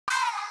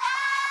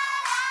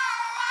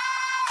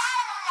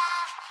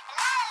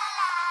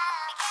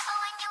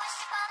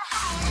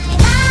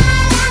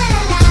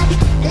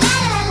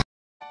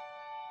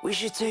We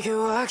should take a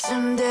walk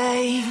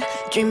someday,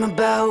 dream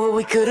about what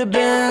we could have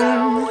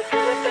been.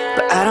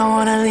 But I don't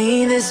wanna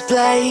leave this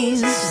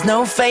place, there's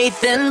no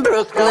faith in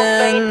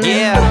Brooklyn.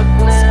 Yeah.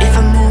 If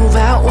I move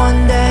out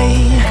one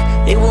day,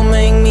 it will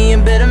make me a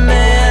better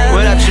man.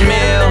 What up,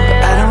 Jamil?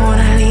 But I don't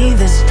wanna leave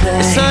this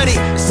place, Sonny,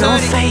 no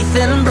faith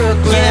in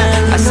Brooklyn.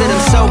 Yeah, I said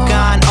I'm so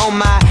gone, oh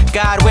my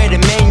God, where the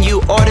menu?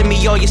 Order me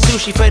all your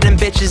sushi for them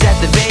bitches at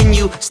the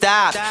venue.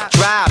 Stop,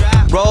 drop,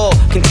 roll,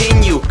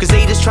 continue, cause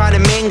they just trying to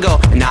mingle,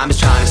 and I'm just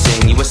trying to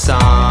sing you a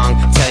song.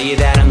 Tell you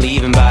that I'm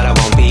leaving, but I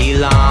won't be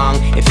long.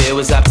 If it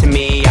was up to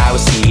me, I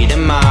would see you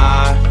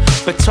tomorrow.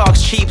 But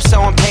talk's cheap, so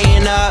I'm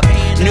paying up.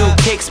 New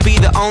kicks be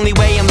the only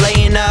way I'm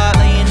laying up.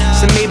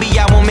 So maybe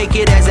I won't make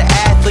it as an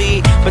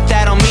athlete, but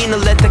that don't mean to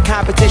let the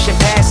competition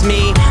pass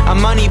me.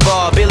 I'm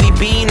Moneyball, Billy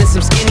Bean, and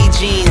some skinny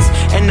jeans,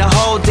 and the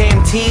whole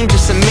damn team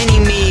just some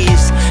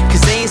mini-me's.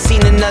 Cause they ain't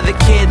seen another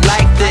kid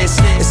like this.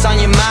 It's on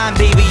your mind,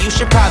 baby, you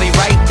should probably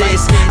write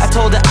this. I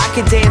told her I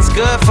could dance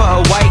good for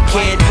a white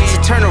kid,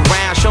 so turn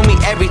around, show me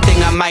everything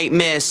I might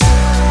miss.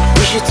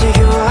 We should take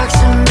a walk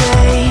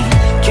someday,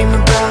 dream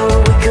about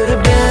what we could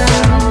have been.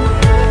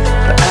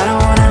 But I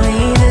don't wanna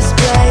leave this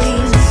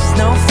place, there's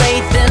no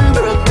faith in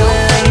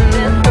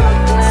Brooklyn.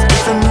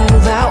 If I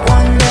move out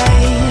one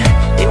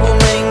day, it will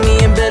make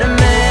me a better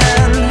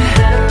man.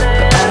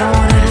 But I don't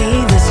wanna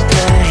leave this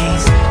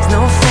place, there's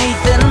no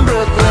faith in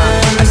Brooklyn.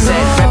 I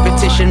said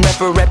repetition,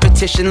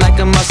 repetition like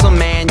a muscle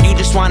man. You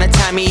just wanna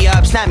tie me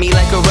up, snap me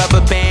like a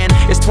rubber band.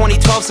 It's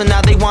 2012, so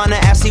now they wanna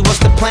ask me what's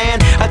the plan.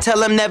 I tell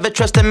them never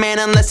trust a man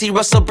unless he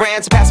Russell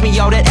Brand. So pass me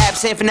all that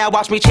absinthe, for now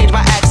watch me change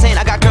my accent.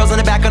 I got girls on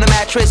the back on the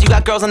mattress, you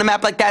got girls on the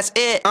map like that's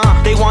it.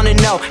 They wanna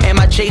know, am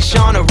I Jay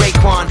Sean or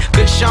Raekwon?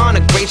 Good Sean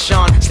or great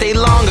Sean? Stay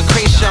long or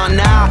Krayshawn?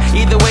 Nah,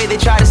 either way they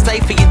try to stay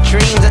for your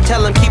dreams. I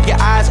tell them keep your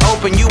eyes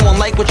open, you won't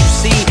like what you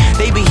see.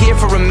 They be here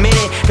for a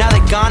minute, now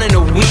they're gone in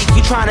a week.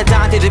 You tryna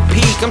Dante the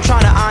peak, I'm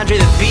tryna Andre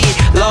the beat.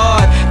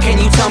 Lord, can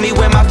you tell me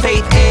where my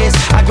faith is?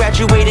 I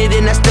graduated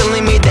and I still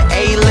ain't made the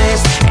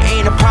A-list. It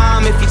ain't a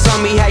problem if you tell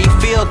me how you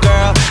feel,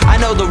 girl. I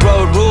know the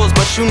road rules,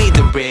 but you need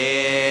the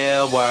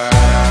real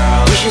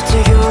world. We should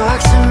take a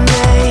walk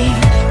someday,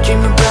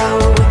 dream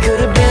about what we could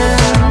have been.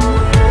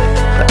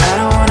 But I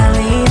don't wanna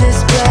leave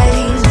this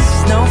place,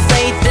 there's no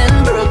faith in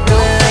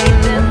Brooklyn.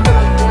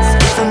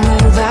 If I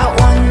move out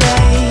one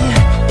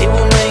day, it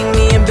will make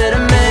me a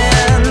better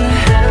man.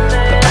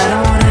 But I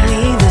don't wanna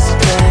leave this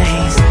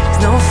place,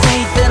 there's no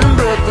faith in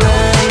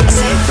Brooklyn. I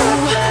say,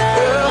 ooh,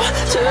 girl,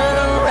 turn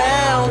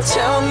around,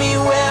 tell me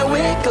where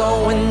we're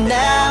going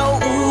now.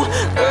 Ooh,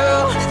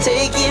 girl,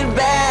 take it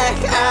back,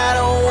 I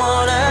don't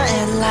wanna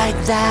end like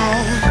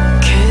that.